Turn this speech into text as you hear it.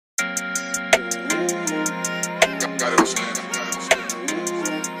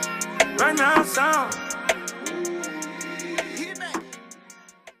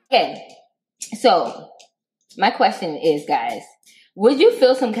Okay, so my question is, guys, would you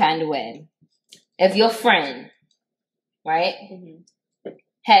feel some kind of way if your friend, right,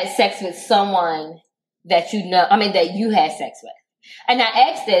 had sex with someone that you know, that you had sex with? And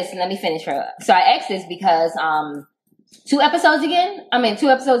I asked this, and let me finish her up. So I asked this because 2 episodes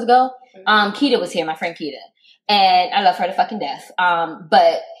ago, Keita was here, my friend Keita. And I love her to fucking death.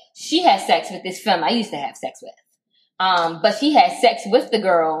 But she had sex with this femme I used to have sex with. But she had sex with the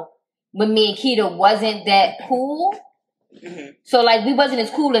girl when me and Keita wasn't that cool. Mm-hmm. So, like, we wasn't as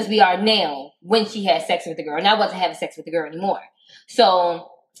cool as we are now when she had sex with the girl. And I wasn't having sex with the girl anymore.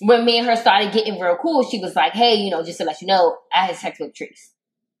 So, when me and her started getting real cool, she was like, hey, just to let you know, I had sex with Patrice.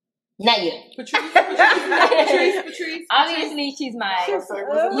 Not you. Patrice. Obviously, she's my...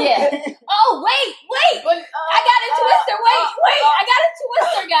 Yeah. Oh, wait. I got a twister. Wait. I got a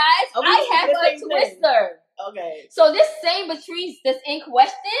twister, guys. I have a twister. Okay. So, this same Patrice that's in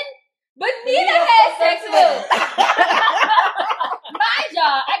question, Benita had sex with. Mind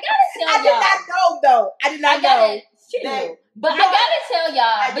y'all, I gotta tell y'all. I did not know, though. I did not know. But I gotta tell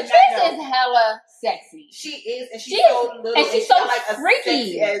y'all, Patrice is hella sexy. She is, and she's so little, and she's so like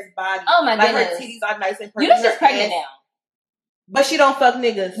freaky. A sexy ass body. Oh my goodness, her titties are nice and pretty. You know she's pregnant now, but she don't fuck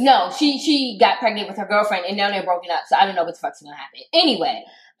niggas. No, she got pregnant with her girlfriend, and now they're broken up. So I don't know what the fuck's gonna happen. Anyway,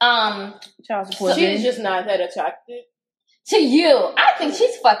 she's just not that attractive. To you, I think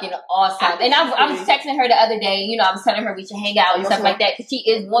she's fucking awesome. And I was texting her the other day, I was telling her we should hang out and stuff like that because she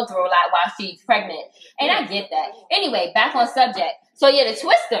is going through a lot while she's pregnant. And I get that. Anyway, back on subject. So yeah, the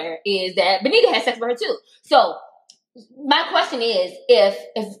twister is that Benita had sex with her too. So my question is, if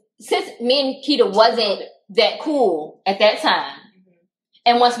since me and Keita wasn't that cool at that time,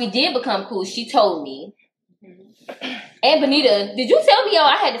 and once we did become cool, she told me. And Benita, did you tell me?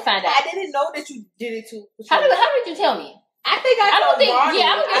 I had to find out. I didn't know that you did it too. How did you tell me? I don't think Ronnie.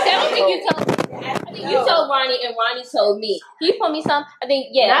 Yeah, I don't think you told me. I think you told Ronnie, and Ronnie told me. Can you put me some? I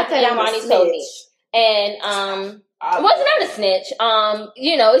think Ronnie told me. And it wasn't not a snitch.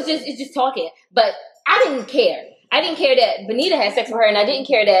 It's just talking. But I didn't care. I didn't care that Benita had sex with her, and I didn't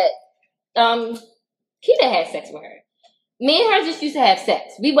care that Keita had sex with her. Me and her just used to have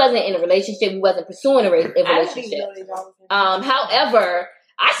sex. We wasn't in a relationship. We wasn't pursuing a relationship. However,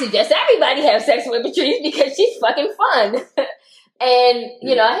 I suggest everybody have sex with Patrice because she's fucking fun. And,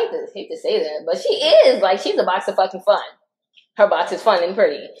 I hate to say that, but she is. Like, she's a box of fucking fun. Her box is fun and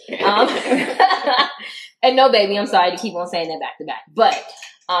pretty. And no, baby, I'm sorry to keep on saying that back to back. But,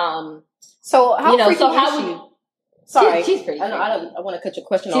 so how is she? Sorry. She's pretty freaky. I want to cut your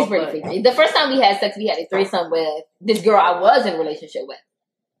question off. She's pretty freaky. The first time we had sex, we had a threesome with this girl I was in a relationship with.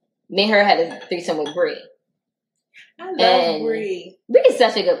 Me and her had a threesome with Bree. I love Bree. Bree is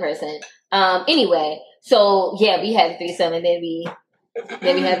such a good person. Anyway, so yeah, we had a threesome and then we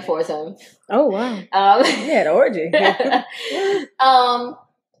had a foursome. Oh wow. You had an orgy.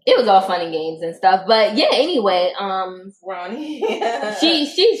 It was all fun and games and stuff. But yeah, anyway, Ronnie.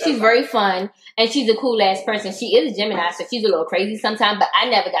 she's very fun and she's a cool ass person. She is a Gemini, so she's a little crazy sometimes, but I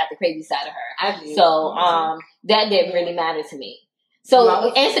never got the crazy side of her. So that didn't really matter to me.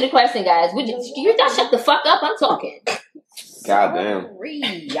 So answer the question, guys. Would you shut the fuck up? I'm talking. Goddamn.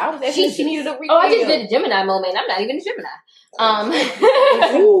 I was asking if she needed a read. I just did a Gemini moment. I'm not even a Gemini.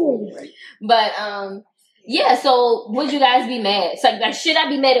 But yeah. So would you guys be mad? It's like should I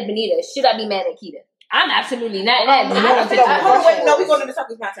be mad at Benita? Should I be mad at Keita? I'm absolutely not. No, we're going to the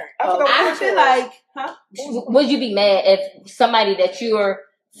topic. It's my turn. I feel like, would you be mad if somebody that you're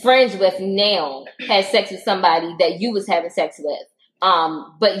friends with now had sex with somebody that you was having sex with?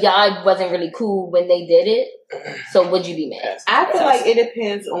 But y'all wasn't really cool when they did it. So would you be mad? I feel like it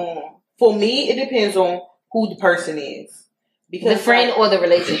depends on. For me, it depends on who the person is, because the friend or the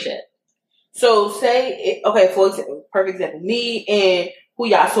relationship. So for example, perfect example, me and who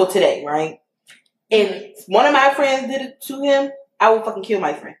y'all saw today, right? If one of my friends did it to him, I would fucking kill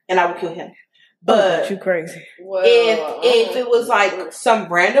my friend, and I would kill him. But you crazy. If it was like some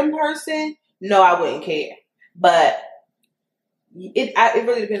random person, no, I wouldn't care. But it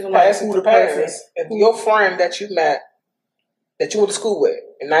really depends on who the person is. If your friend that you met, that you went to school with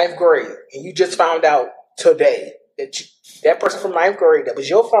in 9th grade, and you just found out today that person from 9th grade that was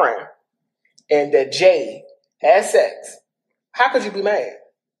your friend, and that Jay had sex, how could you be mad?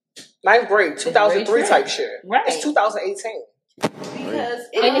 9th grade, 2003 type shit. Right. It's 2018. Because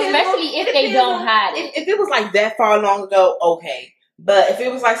especially if they don't hide it. If it was like that far long ago, okay. But if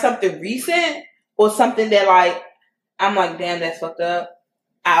it was like something recent or something that like I'm like, damn, that's fucked up.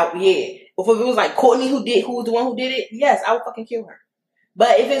 Yeah. Or if it was like Courtney who was the one who did it, yes, I would fucking kill her.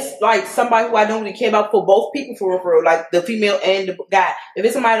 But if it's like somebody who I don't really care about, for both people, for real, like the female and the guy, if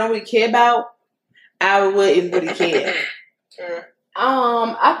it's somebody I don't really care about, I wouldn't really care.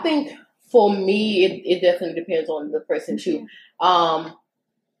 I think for me, it definitely depends on the person too. Now,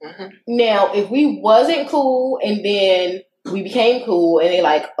 if we wasn't cool and then we became cool and they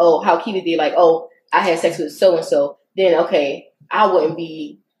like, oh, how Keita did, like, oh, I had sex with so and so, then okay, I wouldn't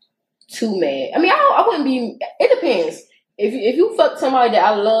be too mad. I mean, I wouldn't be. It depends. If you fuck somebody that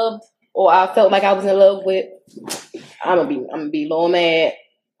I loved or I felt like I was in love with, I'm gonna be a little mad.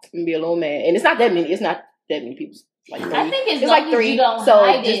 I'm gonna be a little mad, and it's not that many. It's not that many people. Like I think it's like 3. You don't so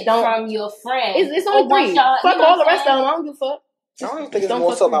hide just it don't from your friends. It's only 3. Fuck all the rest of them. I don't give a fuck. I don't think it's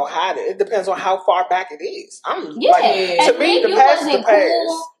more so about hiding. It depends on how far back it is. To me, the past is the past.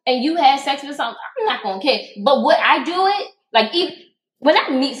 Cool and you had sex with something, I'm not gonna care. But would I do it? Like, when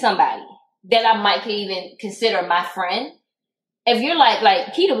I meet somebody that I might even consider my friend, if you're like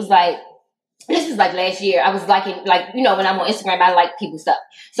Keita was like, this is like last year, I was liking, like, you know, when I'm on Instagram, I like people's stuff.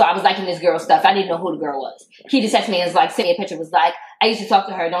 So I was liking this girl's stuff. I didn't know who the girl was. Keita texted me and was like, sent me a picture, was like, I used to talk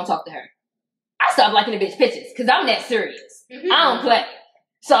to her, don't talk to her. I stopped liking the bitch pictures because I'm that serious. Mm-hmm. I don't play.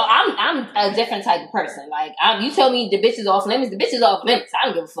 So I'm a different type of person. Like, you tell me the bitch is off limits, the bitch is off limits. I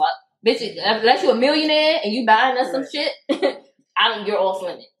don't give a fuck. Bitch, unless you're a millionaire and you buying us some shit, you're off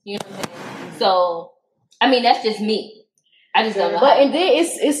limits. You know what I'm saying? So, I mean, that's just me. I just don't know. But and then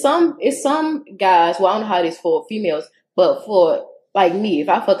it's some guys. Well, I don't know how it is for females, but for like me, if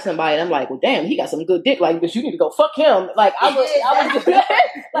I fuck somebody, and I'm like, well, damn, he got some good dick. Like, bitch, you need to go fuck him. Like, I was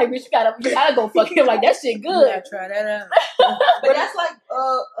like, bitch, you gotta go fuck him. Like, that shit good. Yeah, try that out. But that's like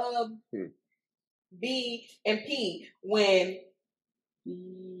B and P when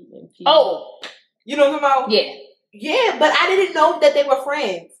B and P. Oh, you know what I'm talking about? Yeah, but I didn't know that they were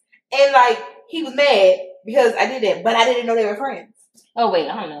friends, and like he was mad because I did that, but I didn't know they were friends. Oh wait,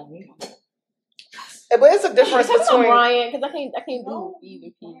 I don't know. But it's a difference between Ryan, because I can't do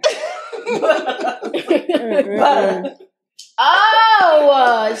even P.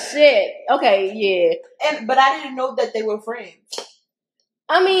 Shit. Okay, yeah. But I didn't know that they were friends.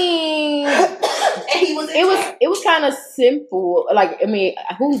 I mean, and it was kind of simple. Like, I mean,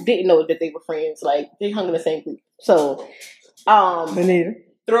 who didn't know that they were friends? Like, they hung in the same group. So, Benita.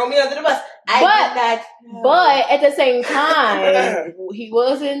 Throw me under the bus. But at the same time, he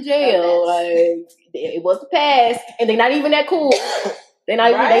was in jail. Like, it was the past, and they're not even that cool. They're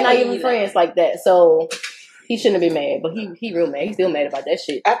not even friends like that. So he shouldn't have been mad, but he real mad. He's still mad about that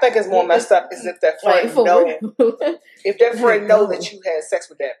shit. I think it's more messed up is if that friend if that friend know that you had sex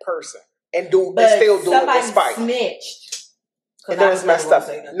with that person and still do it despite. Snitched. And then it's messed up.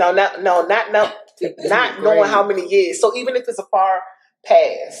 Not knowing how many years. So even if it's a far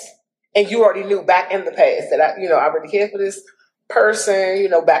past, and you already knew back in the past that I really cared for this person,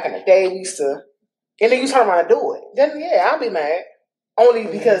 back in the day we used to, and then you turn around and do it, then yeah, I'll be mad. Only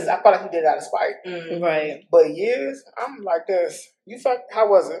because I felt like he did it out of spite. Right. But years, I'm like this. You fuck, how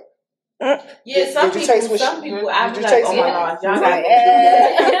was it? Yeah, some people, I'm like, oh my God.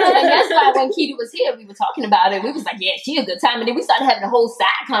 And that's why when Keita was here, we were talking about it. We was like, yeah, she a good time. And then we started having a whole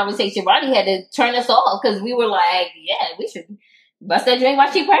side conversation. Ronnie had to turn us off because we were like, yeah, we should bust that drink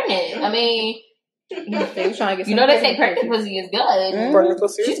while she's pregnant. I mean, they were trying to get they say pregnant pussy is good. Pregnant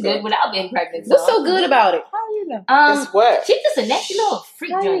pussy She's good without being pregnant. What's so good about it? How you know? Guess what? She's just a nasty little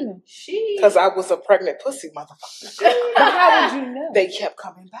freak joint. Because I was a pregnant pussy motherfucker. But how would you know? They kept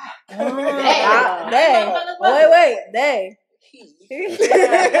coming back. They.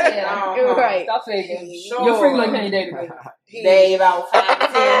 Right. Stop faking. You're freak like Penny David. They about 5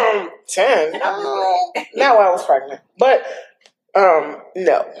 to 10. Now I was pregnant. But,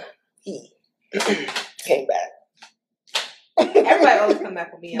 no. He came back. Everybody always come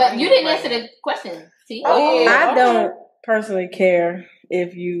back with me. But you didn't answer the question. See? I don't personally care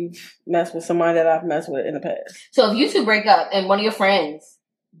if you've messed with somebody that I've messed with in the past. So if you two break up and one of your friends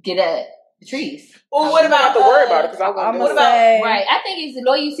get at Patrice. Well, what about have to worry about it because I wouldn't do it. Right. I think it's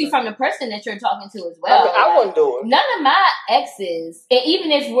loyalty from the person that you're talking to as well. I wouldn't do it. None of my exes, and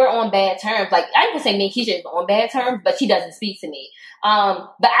even if we're on bad terms, like I would say me and Keisha is on bad terms, but she doesn't speak to me.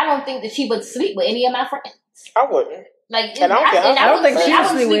 But I don't think that she would sleep with any of my friends. I wouldn't. Like, and I don't think she would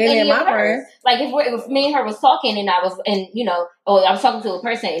sleep with any of my friends. Like, if me and her was talking and I was talking to a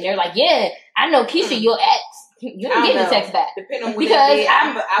person and they're like, yeah, I know Keisha, your ex. You don't get the text back. Depending on what because they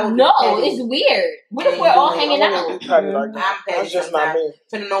did, it's weird. What if we're all hanging out? That's just not me.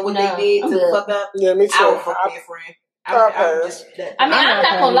 Depending on what they did to fuck up. Yeah, me too. I would fuck their friend. I'm not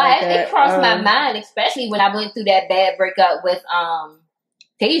gonna lie. It crossed my mind, especially when I went through that bad breakup with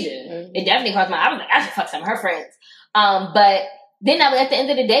Tasia. It definitely crossed my mind. I was like, I should fuck some of her friends. But then at the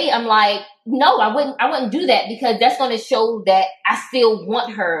end of the day, I'm like, no, I wouldn't do that because that's going to show that I still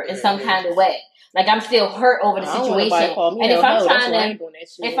want her in some kind of way. Like I'm still hurt over the situation. And if I'm trying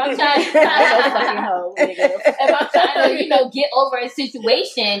to get over a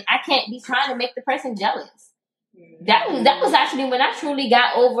situation, I can't be trying to make the person jealous. That was actually when I truly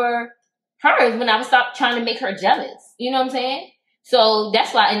got over her, when I stopped trying to make her jealous. You know what I'm saying? So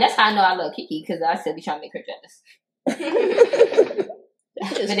that's why, and that's how I know I love Kiki, because I said we trying to make her jealous.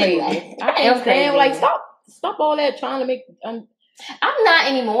 That's just crazy. I am crazy. Like stop all that trying to make. I'm not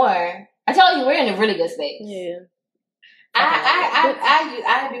anymore. I told you we're in a really good space. Yeah.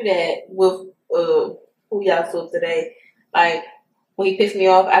 I do that with who y'all saw today. Like when he pissed me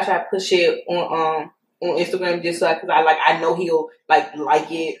off, I try to push it on Instagram just so because I know he'll like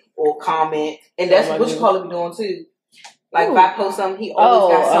it or comment, and that's what you call it doing too. Like if I post something, he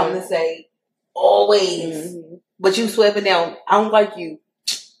always got something to say. Always. Mm-hmm. But you sweeping down. I don't like you,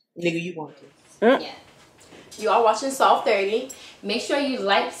 nigga. You want this? Yeah. You are watching Soft 30. Make sure you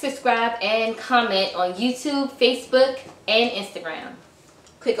like, subscribe, and comment on YouTube, Facebook, and Instagram.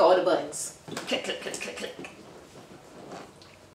 Click all the buttons. Click, click, click, click, click.